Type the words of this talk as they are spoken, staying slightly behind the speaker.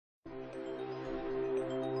The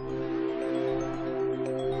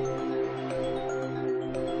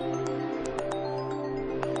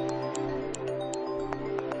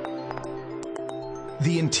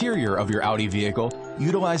interior of your Audi vehicle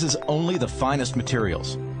utilizes only the finest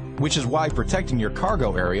materials, which is why protecting your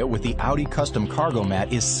cargo area with the Audi Custom Cargo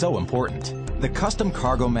Mat is so important. The Custom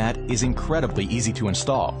Cargo Mat is incredibly easy to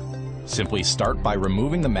install. Simply start by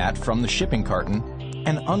removing the mat from the shipping carton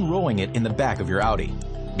and unrolling it in the back of your Audi.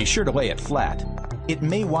 Be sure to lay it flat. It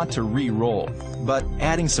may want to re-roll, but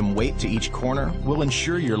adding some weight to each corner will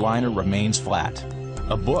ensure your liner remains flat.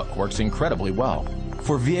 A book works incredibly well.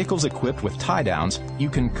 For vehicles equipped with tie-downs, you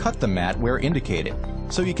can cut the mat where indicated,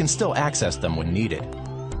 so you can still access them when needed.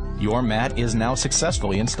 Your mat is now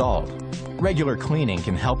successfully installed. Regular cleaning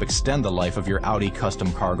can help extend the life of your Audi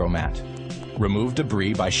Custom Cargo Mat. Remove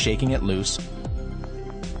debris by shaking it loose,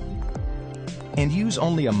 and use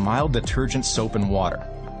only a mild detergent, soap, and water.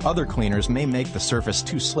 Other cleaners may make the surface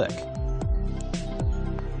too slick.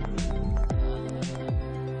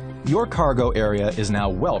 Your cargo area is now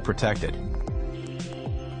well protected.